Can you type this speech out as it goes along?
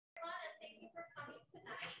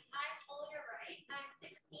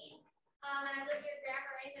And I live near Grand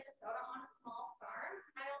Marais, Minnesota on a small farm.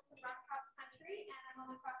 I also run cross country and I'm on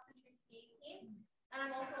the cross country skiing team. And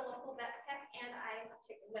I'm also a local vet tech and I'm a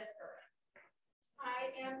chicken whisperer. I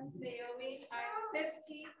am Naomi. I'm 50.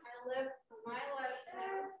 I live a mile out of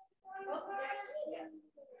town. Oh, yes.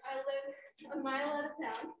 I live a mile out of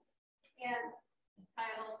town. And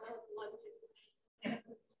I also love chicken.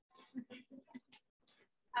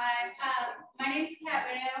 Hi, my name is Kat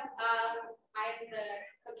Mayo. I'm the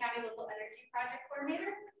Cook County Local Energy Project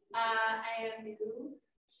Coordinator. I am new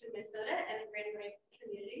to Minnesota and the Grand Marais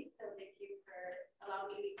community, so thank you for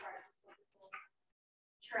allowing me to be part of this wonderful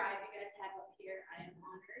tribe you guys have up here. I am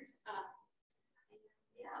honored.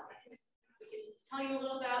 We can tell you a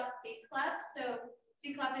little about CCLEP. So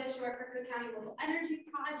CCLEP is short for Cook County Local Energy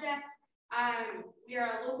Project. We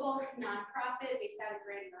are a local nonprofit based out of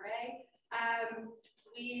Grand Marais.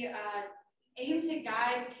 We aim to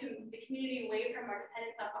guide the community away from our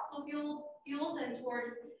dependence on fossil fuels and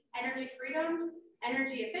towards energy freedom,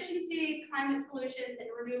 energy efficiency, climate solutions,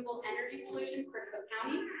 and renewable energy solutions for Cook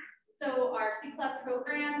County. So our CCLEP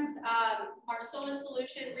programs are solar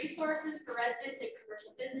solution resources for residents and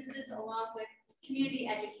commercial businesses, along with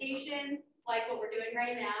community education, like what we're doing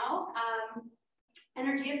right now,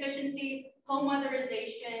 energy efficiency, home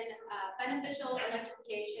weatherization, beneficial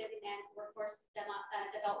electrification, and workforce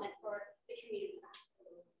development for the community.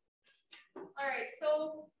 All right,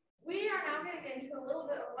 so we are now going to get into a little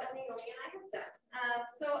bit of what Naomi and I have done.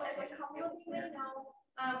 So as a couple of you may know,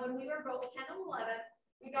 when we were both 10 and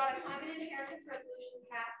 11, we got a climate inheritance resolution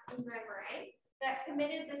passed in Grand Marais that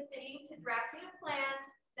committed the city to drafting a plan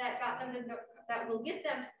that will get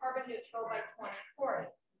them to carbon neutral by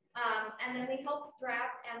 2040. And then we helped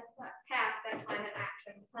draft and pass that climate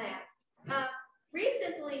action plan.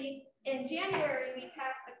 Recently, in January, we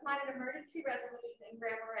passed the climate emergency resolution in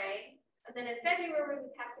Grand Marais. And then in February,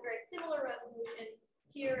 we passed a very similar resolution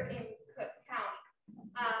here in Cook County.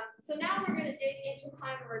 So now we're going to dig into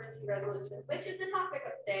climate emergency resolutions, which is the topic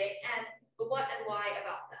of today, and the what and why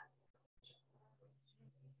about them.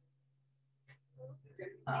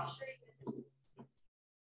 Make sure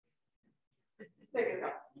you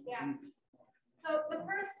Yeah. So the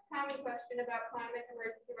first common question about climate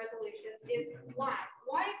emergency resolutions is why?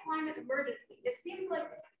 Why climate emergency? It seems like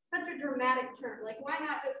such a dramatic term. Like, why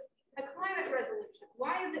not just a climate resolution?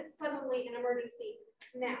 Why is it suddenly an emergency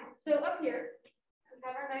now? So up here, we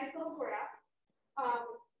have our nice little graph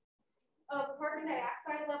of carbon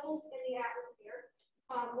dioxide levels in the atmosphere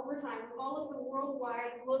over time, with all of the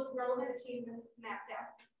worldwide most relevant achievements mapped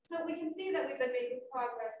out. So we can see that we've been making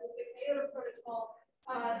progress with the Kyoto Protocol,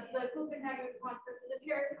 the Copenhagen Conference, and the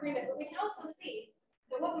Paris Agreement, but we can also see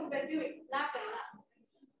that what we've been doing has not been enough.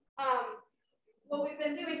 What we've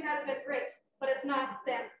been doing has been great, but it's not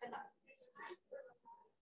been enough.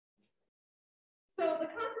 So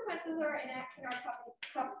the consequences of our inaction are catching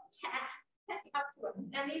up to us.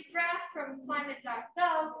 And these graphs from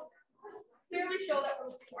climate.gov clearly show that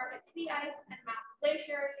we're losing Arctic sea ice and mountain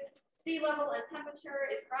glaciers. Sea level and temperature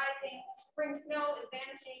is rising, spring snow is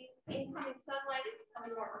vanishing, incoming sunlight is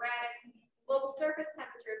becoming more erratic, global surface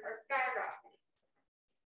temperatures are skyrocketing.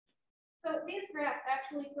 So these graphs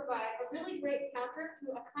actually provide a really great counter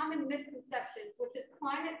to a common misconception, which is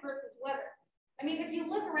climate versus weather. I mean, if you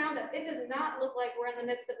look around us, it does not look like we're in the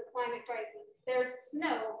midst of a climate crisis. There's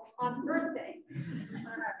snow on Earth Day.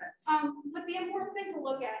 But the important thing to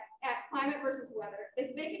look at climate versus weather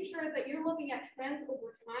is making sure that you're looking at trends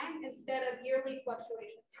over time instead of yearly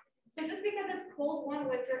fluctuations. So just because it's cold one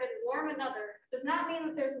winter and warm another does not mean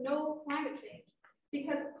that there's no climate change,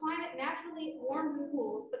 because climate naturally warms and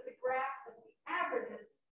cools, but the graphs of the averages,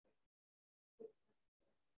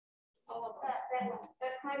 all of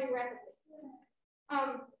that's climbing rapidly.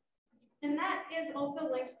 And that is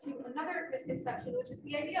also linked to another misconception, which is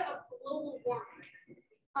the idea of global warming.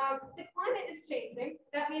 The climate is changing.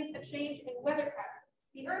 That means a change in weather patterns.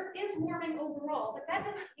 The Earth is warming overall, but that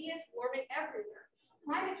doesn't mean it's warming everywhere.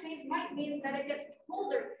 Climate change might mean that it gets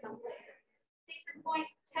colder in some places. Case in point,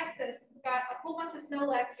 Texas got a whole bunch of snow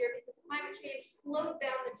last year because climate change slowed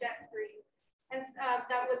down the jet stream. And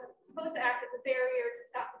that was supposed to act as a barrier to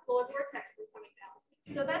stop the polar vortex from coming down.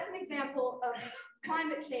 So that's an example of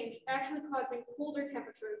climate change actually causing colder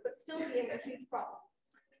temperatures, but still being a huge problem.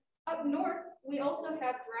 Up north, we also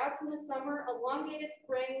have droughts in the summer, elongated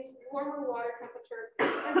springs, warmer water temperatures,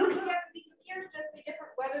 and together these appear to just be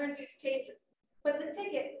different weather-induced changes. But the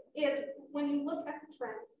ticket is, when you look at the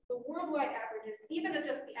trends, the worldwide averages, even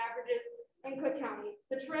adjust the averages in Cook County,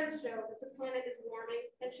 the trends show that the planet is warming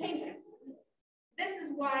and changing. This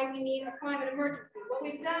is why we need a climate emergency. What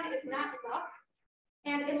we've done is not enough.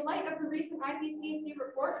 And in light of the recent IPCC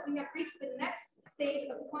report, we have reached the next stage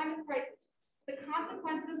of the climate crisis. The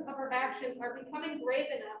consequences of our actions are becoming grave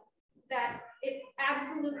enough that it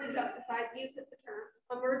absolutely justifies use of the term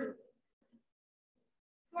emergency.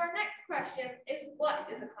 So our next question is, what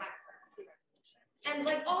is a climate emergency resolution? And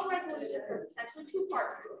like all resolutions, there's essentially two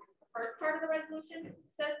parts to it. The first part of the resolution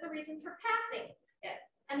says the reasons for passing it.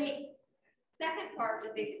 And the second part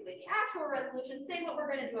is basically the actual resolution saying what we're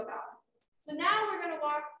going to do about it. So now we're going to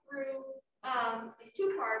walk through these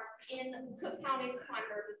two parts in Cook County's climate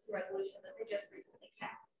emergency resolution that they just recently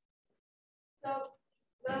passed. So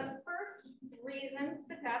the first reason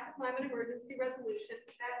to pass a climate emergency resolution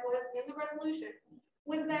that was in the resolution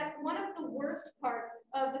was that one of the worst parts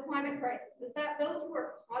of the climate crisis is that those who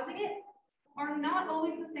are causing it are not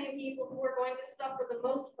always the same people who are going to suffer the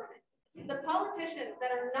most from it. The politicians that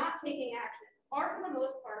are not taking action are, for the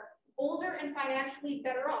most part, older and financially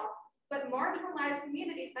better off, but marginalized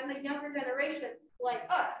communities and the younger generation, like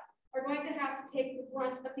us, are going to have to take the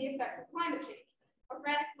brunt of the effects of climate change.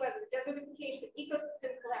 Erratic weather, desertification,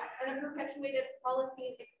 ecosystem collapse, and a perpetuated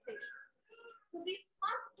Holocene extinction. So these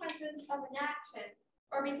consequences of inaction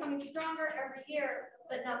are becoming stronger every year,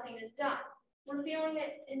 but nothing is done. We're feeling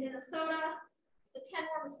it in Minnesota. The 10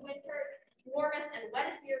 warmest and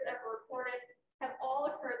wettest years ever recorded have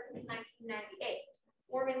all occurred since 1998.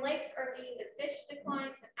 Warming lakes are leading to fish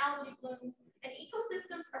declines and algae blooms, and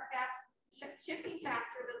ecosystems are shifting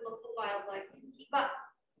faster than local wildlife can keep up.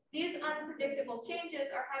 These unpredictable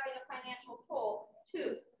changes are having a financial toll,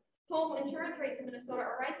 too. Home insurance rates in Minnesota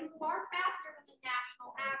are rising far faster than the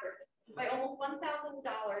national average, by almost $1,000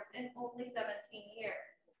 in only 17 years.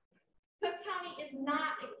 Cook County is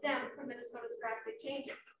not exempt from Minnesota's drastic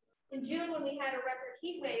changes. In June, when we had a record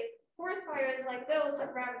heat wave, forest fires like those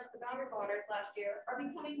that ravaged the Boundary Waters last year are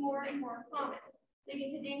becoming more and more common,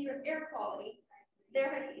 leading to dangerous air quality.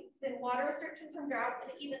 There have been water restrictions from drought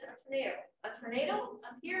and even a tornado. A tornado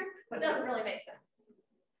up here doesn't really make sense.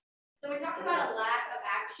 So we talked about a lack of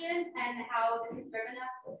action and how this has driven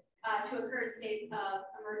us to a current state of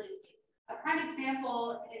emergency. A prime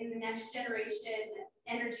example in the Next Generation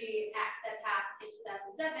Energy Act that passed in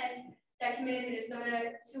 2007 that committed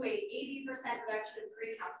Minnesota to a 80% reduction of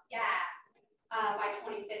greenhouse gas by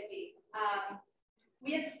 2050.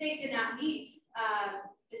 We as a state did not meet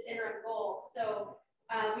this interim goal, so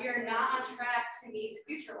we are not on track to meet the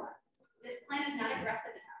future ones. This plan is not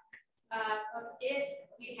aggressive enough. If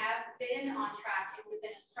we have been on track, it would have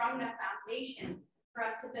been a strong enough foundation for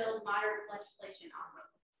us to build modern legislation on.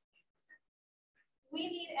 We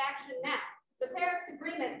need action now. The Paris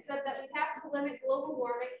Agreement said that we have to limit global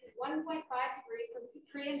warming to 1.5 degrees from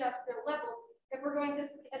pre-industrial levels if we're going to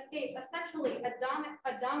escape essentially a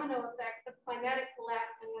domino effect of climatic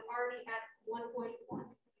collapse, and we're already at 1.1.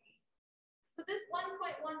 So this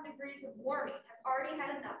 1.1 degrees of warming has already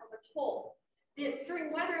had enough of a toll. The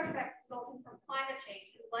extreme weather effects resulting from climate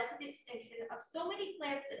change has led to the extinction of so many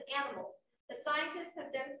plants and animals that scientists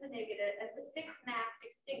have designated it as the 6th mass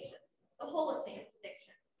extinction, the Holocene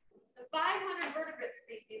extinction. The 500 vertebrate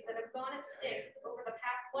species that have gone extinct over the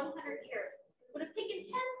past 100 years would have taken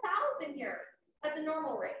 10,000 years at the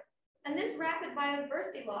normal rate. And this rapid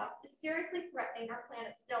biodiversity loss is seriously threatening our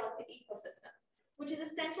planet's delicate ecosystems, which is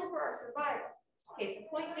essential for our survival. Case in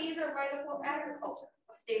point, bees are vital for agriculture.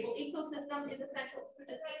 A stable ecosystem is essential for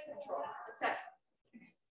disease control, etc.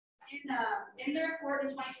 In the report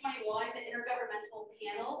in 2021, the Intergovernmental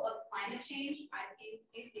Panel of Climate Change,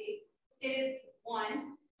 IPCC, stated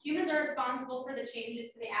 1, humans are responsible for the changes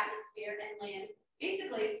to the atmosphere and land.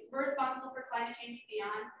 Basically, we're responsible for climate change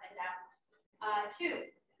beyond a doubt. 2,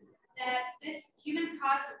 that this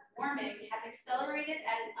human-caused warming has accelerated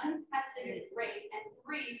at an unprecedented rate. And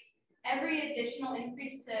 3, every additional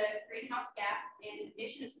increase to greenhouse gas and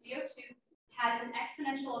emission of CO2 has an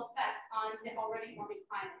exponential effect on the already warming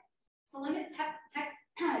climate. To limit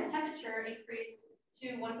temperature increase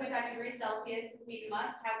to 1.5 degrees Celsius, we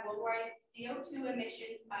must have worldwide CO2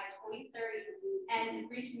 emissions by 2030 and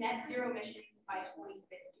reach net zero emissions by 2050.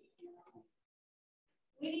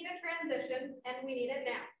 We need a transition, and we need it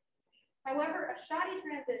now. However, a shoddy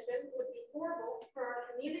transition would be horrible for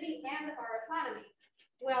our community and our economy,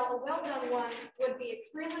 while a well-done one would be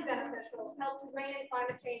extremely beneficial, help to rein in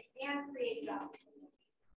climate change and create jobs.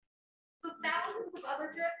 So thousands of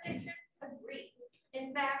other jurisdictions agree.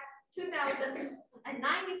 In fact, 2,094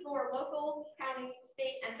 local, county,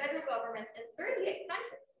 state, and federal governments in 38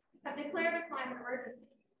 countries have declared a climate emergency.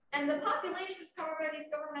 And the populations covered by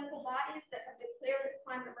these governmental bodies that have declared a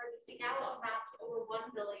climate emergency now amount to over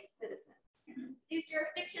 1 billion citizens. These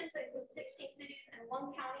jurisdictions include 16 cities and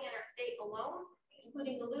 1 county in our state alone,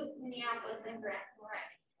 including Duluth, Minneapolis, Minneapolis, and Grand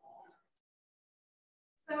Marais.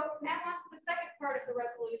 So now on to the second part of the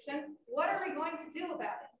resolution. What are we going to do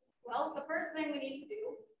about it? Well, the first thing we need to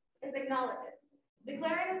do is acknowledge it.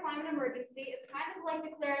 Declaring a climate emergency is kind of like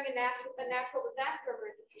declaring a natural disaster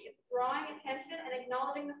emergency. It's drawing attention and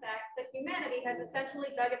acknowledging the fact that humanity has essentially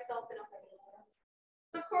dug itself in a hole.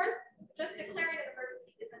 So of course, just declaring an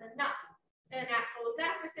emergency isn't enough. In a natural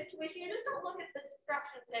disaster situation, you just don't look at the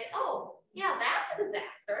destruction and say, oh, yeah, that's a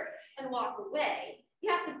disaster, and walk away.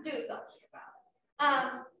 You have to do something about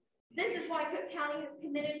it. This is why Cook County is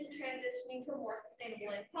committed to transitioning to a more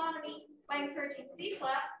sustainable economy by encouraging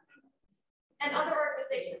CCLEP and other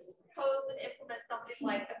organizations to propose and implement something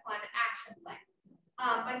like a climate action plan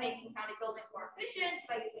by making county buildings more efficient,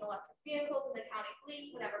 by using electric vehicles in the county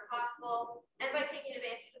fleet whenever possible, and by taking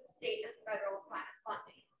advantage of the state and federal climate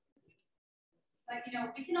funding. But you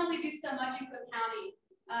know, we can only do so much in Cook County,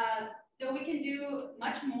 though we can do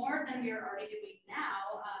much more than we are already doing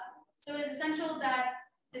now. So it is essential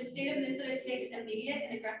that the state of Minnesota takes immediate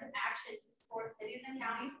and aggressive action to support cities and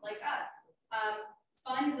counties like us.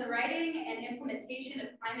 Fund the writing and implementation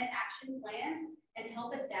of climate action plans and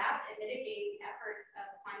help adapt and mitigate the efforts of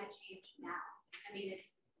climate change now. I mean,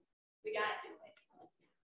 we got to do it.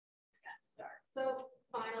 We got to start. So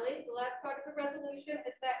finally, the last part of the resolution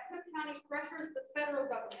is that Cook County pressures the federal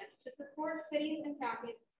government to support cities and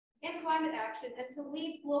counties in climate action and to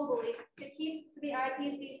lead globally to keep the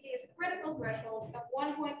IPCC's critical thresholds of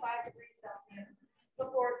 1.5 degrees Celsius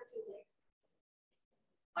before it's too late.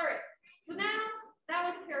 All right, so now that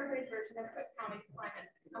was a paraphrased version of Cook County's climate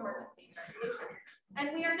emergency resolution.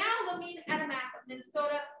 And we are now looking at a map of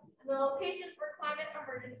Minnesota and the locations where climate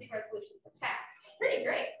emergency resolutions have passed. Pretty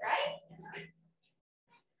great, right?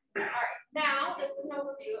 All right, now this is an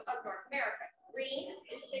overview of North America. Green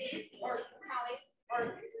is cities or counties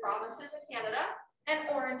or provinces in Canada, and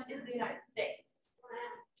orange is the United States.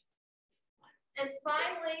 And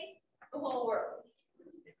finally, the whole world.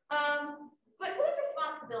 But whose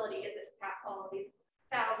responsibility is it to pass all of these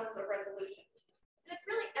thousands of resolutions? And it's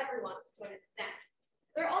really everyone's to an extent.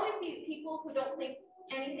 There will always be people who don't think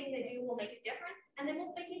anything they do will make a difference, and they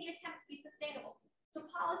won't make any attempt to be sustainable. So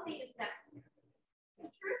policy is necessary. The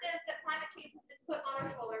truth is that climate change has been put on our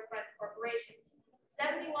shoulders by the corporations.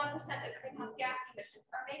 71% of greenhouse gas emissions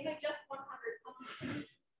are made by just 100 companies.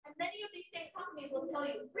 And many of these same companies will tell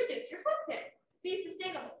you, reduce your footprint, be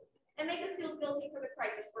sustainable, and make us feel guilty for the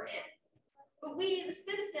crisis we're in. But we, the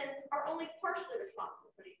citizens, are only partially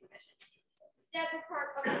responsible for these emissions. Instead, we're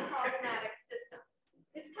part of a problematic system.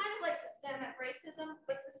 It's kind of like systemic racism,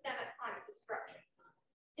 but systemic climate destruction.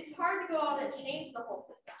 It's hard to go out and change the whole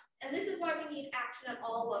system. And this is why we need action at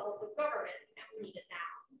all levels of government, and we need it now.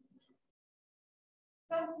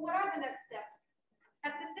 So what are the next steps?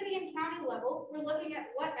 At the city and county level, we're looking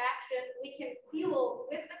at what action we can fuel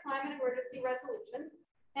with the climate emergency resolutions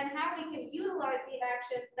and how we can utilize the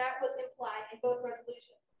action that was implied in both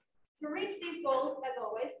resolutions. To reach these goals, as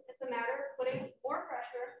always, it's a matter of putting more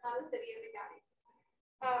pressure on the city and the county.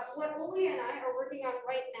 What Oli and I are working on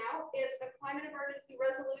right now is a climate emergency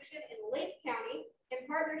resolution in Lake County in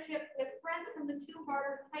partnership with friends from the Two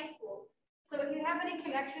Harbors High School. So if you have any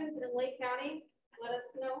connections in Lake County, let us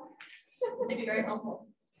know. It'd be very helpful.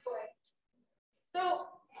 Right. So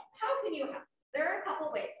how can you help? There are a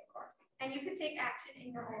couple ways, of course, and you can take action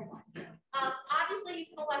in your own life. Obviously, you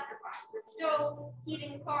can electrify your stove,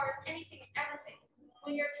 heating, cars, anything and everything.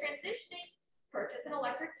 When you're transitioning, purchase an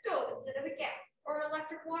electric stove instead of a gas, or an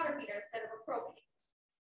electric water heater instead of a propane.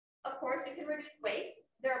 Of course, you can reduce waste.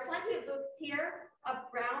 There are plenty of booths here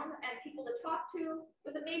around and people to talk to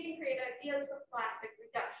with amazing creative ideas for plastic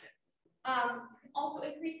reduction. Also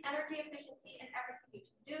increase energy efficiency in everything you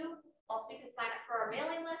can do. Also, you can sign up for our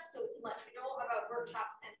mailing list so we can let you know about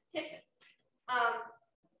workshops and petitions.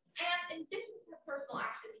 And in addition to personal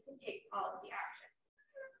action, you can take policy action.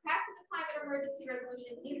 Passing the climate emergency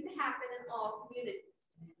resolution needs to happen in all communities.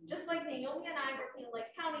 Just like Naomi and I working in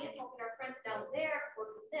Lake County and helping our friends down there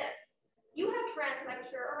work with this. You have friends, I'm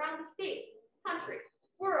sure, around the state, country,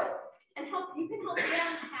 world, and you can help them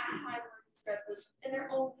pass climate emergency resolutions in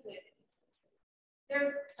their own communities.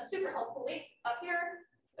 There's a super helpful link up here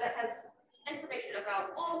that has information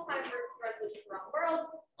about all the climate emergency resolutions around the world,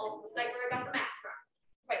 also the site where I got the maps from.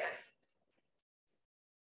 Quite nice.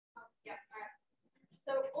 Yeah, all right.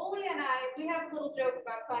 So Oli and I, we have a little joke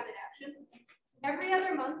about climate action. Every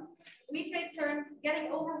other month, we take turns getting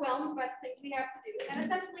overwhelmed by the things we have to do and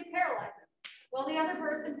essentially paralyze it, while the other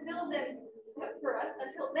person fills in for us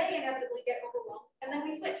until they inevitably get overwhelmed, and then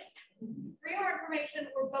we switch. For your information,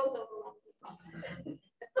 we're both overwhelmed this month.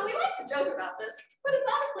 So we like to joke about this, but it's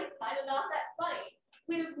honestly kind of not that funny.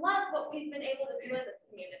 We love what what we've been able to do in this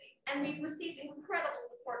community, and we've received incredible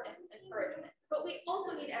support and encouragement, but we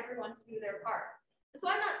also need everyone to do their part. And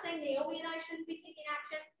so I'm not saying Naomi and I shouldn't be taking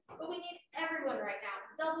action, but we need everyone right now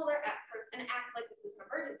to double their efforts and act like this is an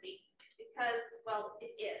emergency, because, well,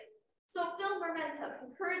 it is. So build momentum,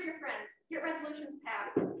 encourage your friends, get resolutions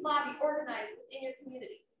passed, lobby, organize within your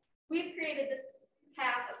community. We've created this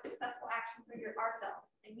path of successful action for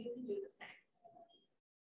ourselves, and you can do the same.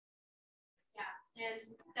 Yeah, and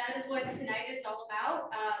that is what tonight is all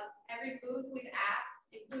about. Every booth we've asked,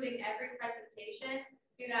 including every presentation,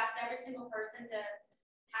 we've asked every single person to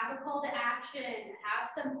have a call to action,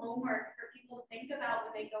 have some homework for people to think about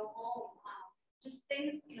when they go home. Just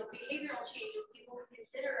things, behavioral changes people can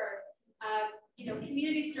consider,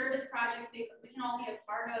 community service projects we can all be a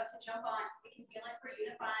part of to jump on, so we can feel like we're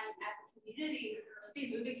unifying as a community to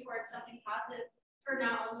be moving towards something positive for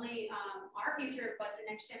not only our future, but the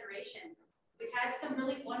next generation. We've had some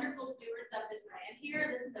really wonderful stewards of this land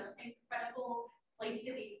here. This is an incredible place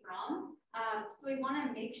to be from. So we want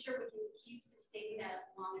to make sure we can keep sustaining that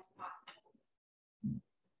as long as possible.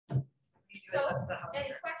 So,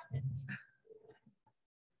 any questions?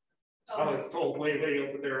 I was told way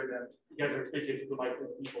over there that you guys are speaking to the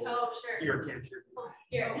microphone people. Oh, sure. Here, can't hear.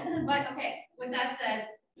 Here. But okay, with that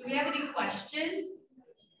said, do we have any questions?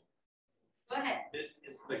 Go ahead.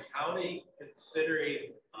 Is the county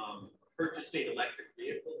considering purchasing electric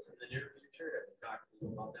vehicles in the near future? Have you talked to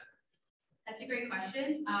them about that? That's a great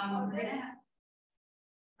question. We're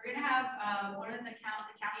gonna have one of the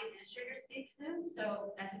county administrators speak soon,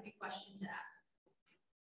 so that's a good question to ask.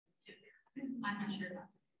 Soon. I'm not sure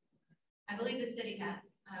about that. I believe the city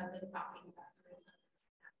has was talking about it.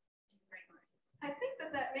 I think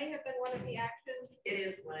that may have been one of the actions. It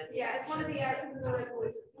is one of the it's one of the actions in the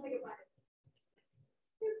resolution. Let me get mine.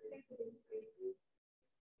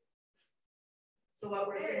 So what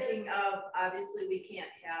we're thinking of, obviously we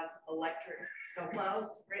can't have electric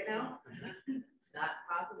snowplows right now. It's not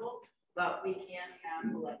possible, but we can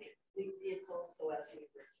have electric fleet vehicles. So as we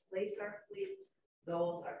replace our fleet,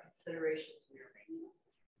 those are considerations we are making.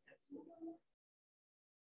 Absolutely.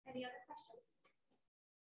 Any other questions?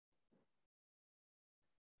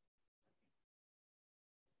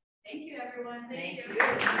 Thank you, everyone. Thank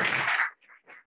you.